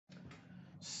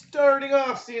Starting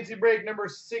off, CNC break number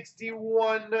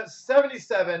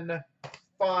 6177,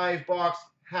 5-box,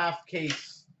 half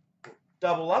case,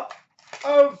 double up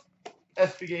of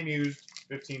SP Game Used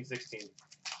 1516.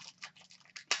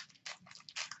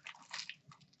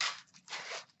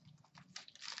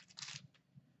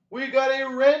 We got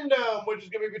a random, which is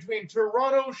going to be between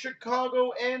Toronto,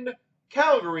 Chicago, and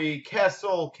Calgary.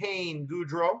 Kessel, Kane,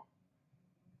 Goudreau.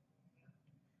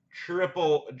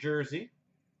 Triple jersey.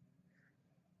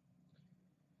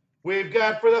 We've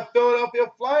got for the Philadelphia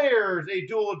Flyers a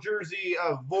dual jersey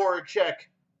of Voracek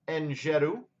and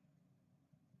Giroux.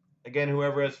 Again,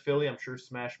 whoever has Philly, I'm sure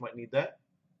Smash might need that.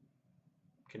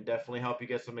 Can definitely help you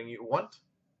get something you want.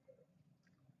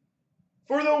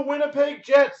 For the Winnipeg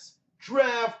Jets,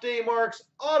 Draft Day Marks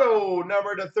Auto,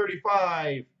 number to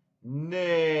 35,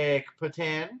 Nick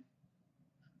Patan.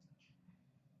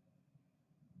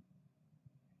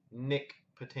 Nick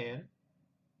Patan.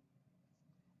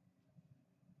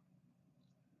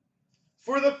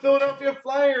 For the Philadelphia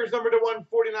Flyers, number to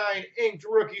 149, inked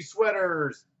rookie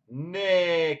sweaters,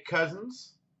 Nick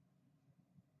Cousins.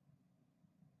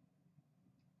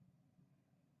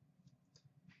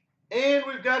 And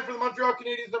we've got for the Montreal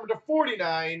Canadiens, number to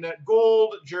 49,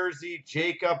 gold jersey,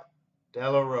 Jacob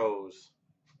Delarose.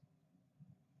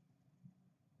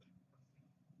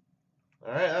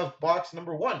 All right, that was box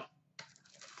number 1.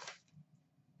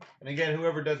 And again,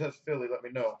 whoever does has Philly, let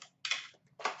me know.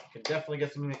 Can definitely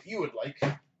get something that you would like.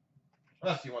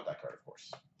 Unless you want that card, of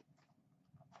course.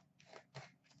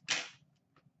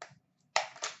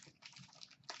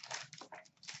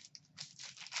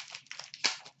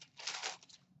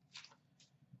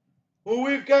 Well,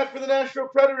 we've got for the Nashville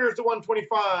Predators the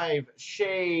 125,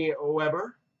 Shea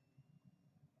Weber.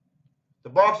 The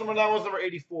box number now was number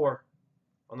 84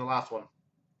 on the last one.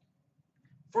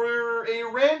 For a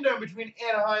random between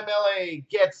Anaheim, LA,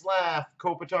 Getzlaf,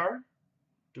 Kopitar.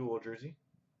 Dual jersey.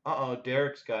 Uh-oh,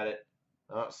 Derek's got it.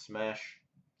 Oh, Smash.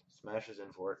 Smash is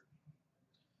in for it.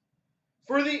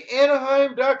 For the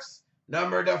Anaheim Ducks,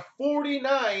 number to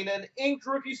 49, an inked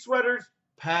rookie sweaters,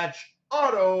 patch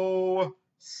auto,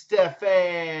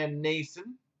 Stefan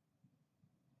Nason.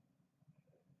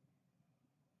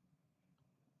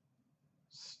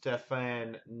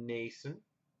 Stefan Nason.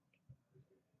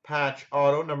 Patch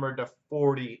auto, number to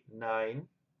 49.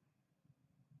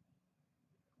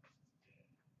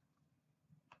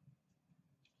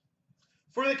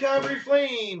 For the Calgary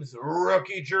Flames,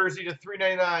 rookie jersey to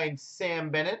 399, Sam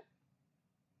Bennett.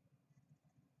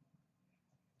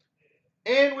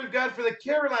 And we've got for the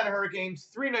Carolina Hurricanes,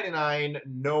 399,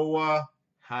 Noah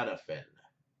Hanifin.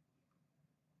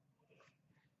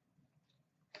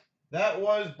 That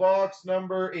was box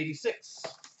number 86.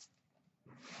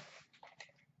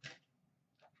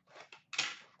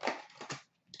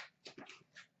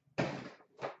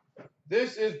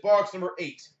 This is box number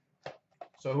 8.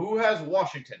 So who has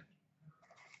Washington?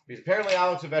 Because apparently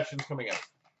Alex Ovechkin's coming out.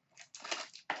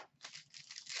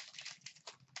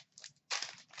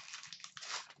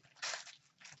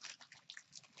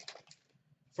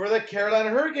 For the Carolina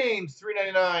Hurricanes,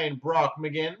 399, Brock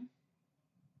McGinn.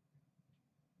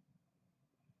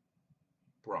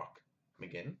 Brock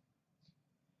McGinn.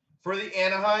 For the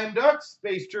Anaheim Ducks,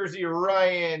 base jersey,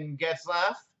 Ryan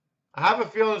Getzlaf. I have a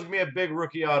feeling there's going to be a big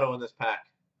rookie auto in this pack.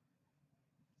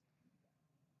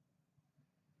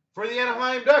 For the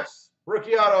Anaheim Ducks,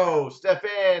 rookie auto,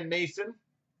 Stefan Nason.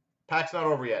 Pack's not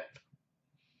over yet.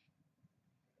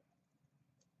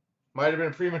 Might have been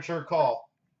a premature call.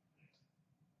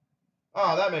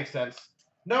 Oh, that makes sense.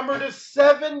 Number to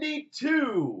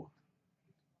 72.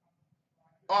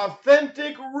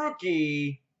 Authentic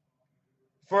rookie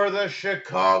for the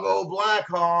Chicago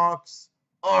Blackhawks,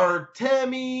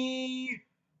 Artemi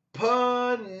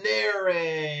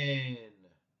Panarin.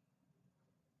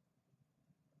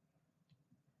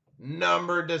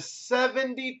 Number to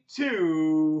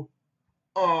 72,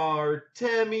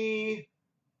 Artemi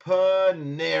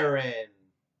Panarin.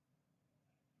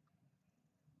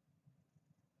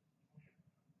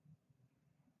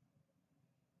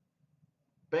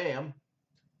 Bam.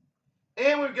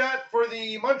 And we've got for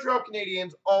the Montreal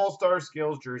Canadiens All-Star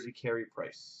Skills jersey, Carey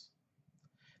Price.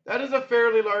 That is a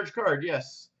fairly large card,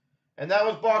 yes. And that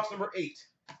was box number 8.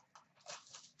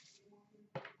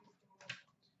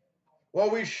 Well,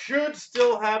 we should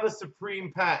still have a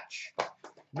Supreme patch.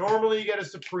 Normally you get a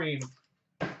Supreme.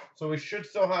 So we should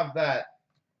still have that.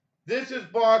 This is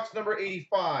box number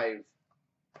 85.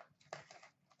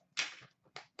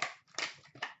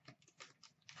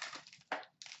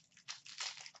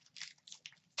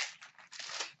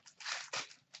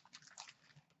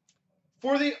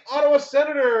 For the Ottawa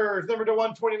Senators, number to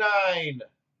 129,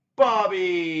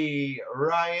 Bobby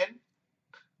Ryan.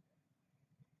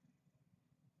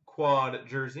 Quad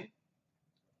jersey.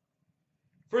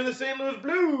 For the St. Louis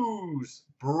Blues,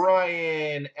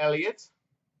 Brian Elliott.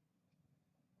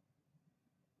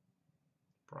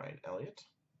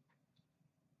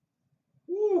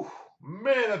 Woo,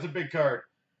 man, that's a big card.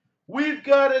 We've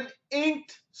got an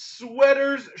inked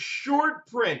sweaters short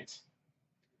print.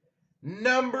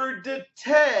 Numbered to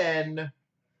 10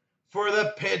 for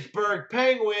the Pittsburgh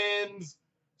Penguins,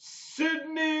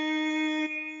 Sidney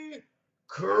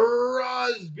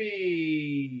Crosby.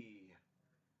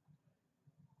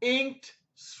 Inked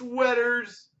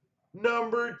sweaters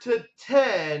numbered to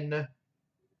 10,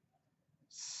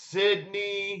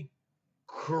 Sidney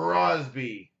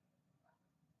Crosby.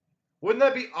 Wouldn't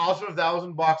that be awesome if that was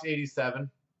in box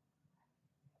 87?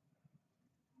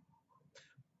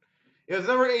 It was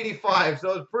number 85,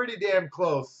 so it was pretty damn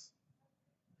close.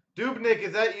 Dubnik,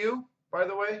 is that you, by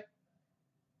the way?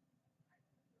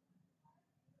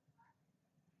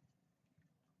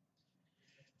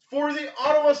 For the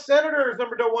Ottawa Senators,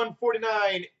 number to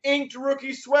 149, inked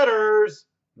rookie sweaters,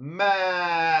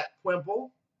 Matt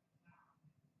Puempel.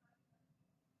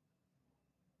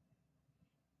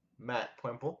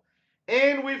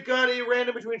 And we've got a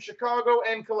random between Chicago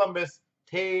and Columbus,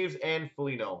 Taves and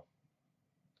Foligno.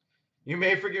 You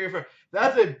may forgive me for...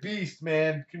 That's a beast,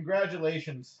 man.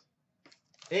 Congratulations.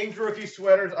 Inked rookie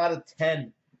sweaters out of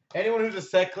 10. Anyone who's a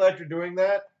set collector doing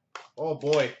that, oh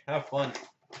boy, have fun.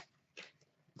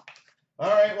 All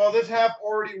right, well, this half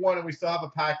already won, and we still have a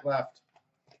pack left.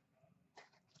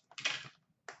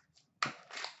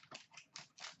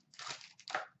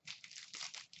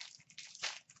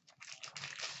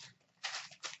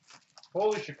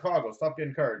 Holy Chicago, stop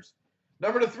getting cards.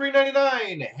 Number to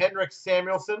 399, Henrik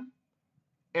Samuelsson,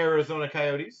 Arizona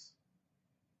Coyotes.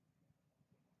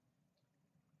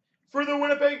 For the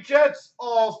Winnipeg Jets,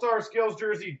 All-Star Skills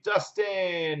jersey,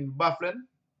 Dustin Byfuglien.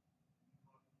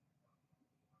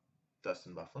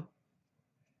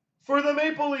 For the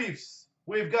Maple Leafs,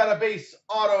 we've got a base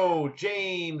auto,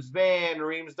 James Van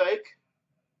Riemsdyk.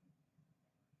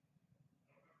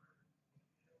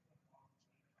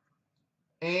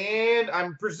 And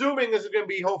I'm presuming this is going to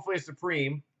be hopefully a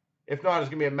Supreme. If not, it's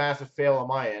going to be a massive fail on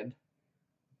my end.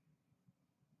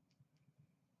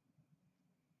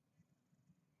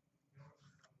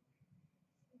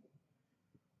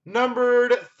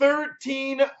 Numbered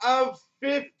 13 of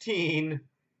 15.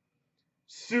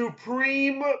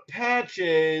 Supreme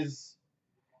patches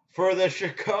for the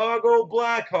Chicago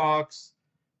Blackhawks,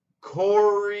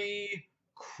 Corey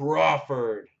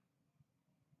Crawford.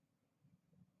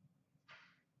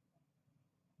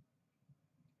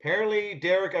 Apparently,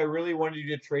 Derek, I really wanted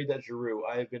you to trade that Giroux.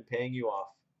 I have been paying you off.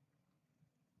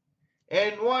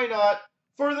 And why not?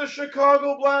 For the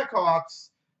Chicago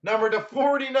Blackhawks, number to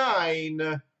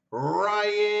 49,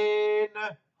 Ryan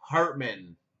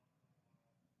Hartman.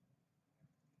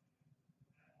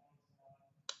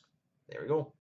 There we go.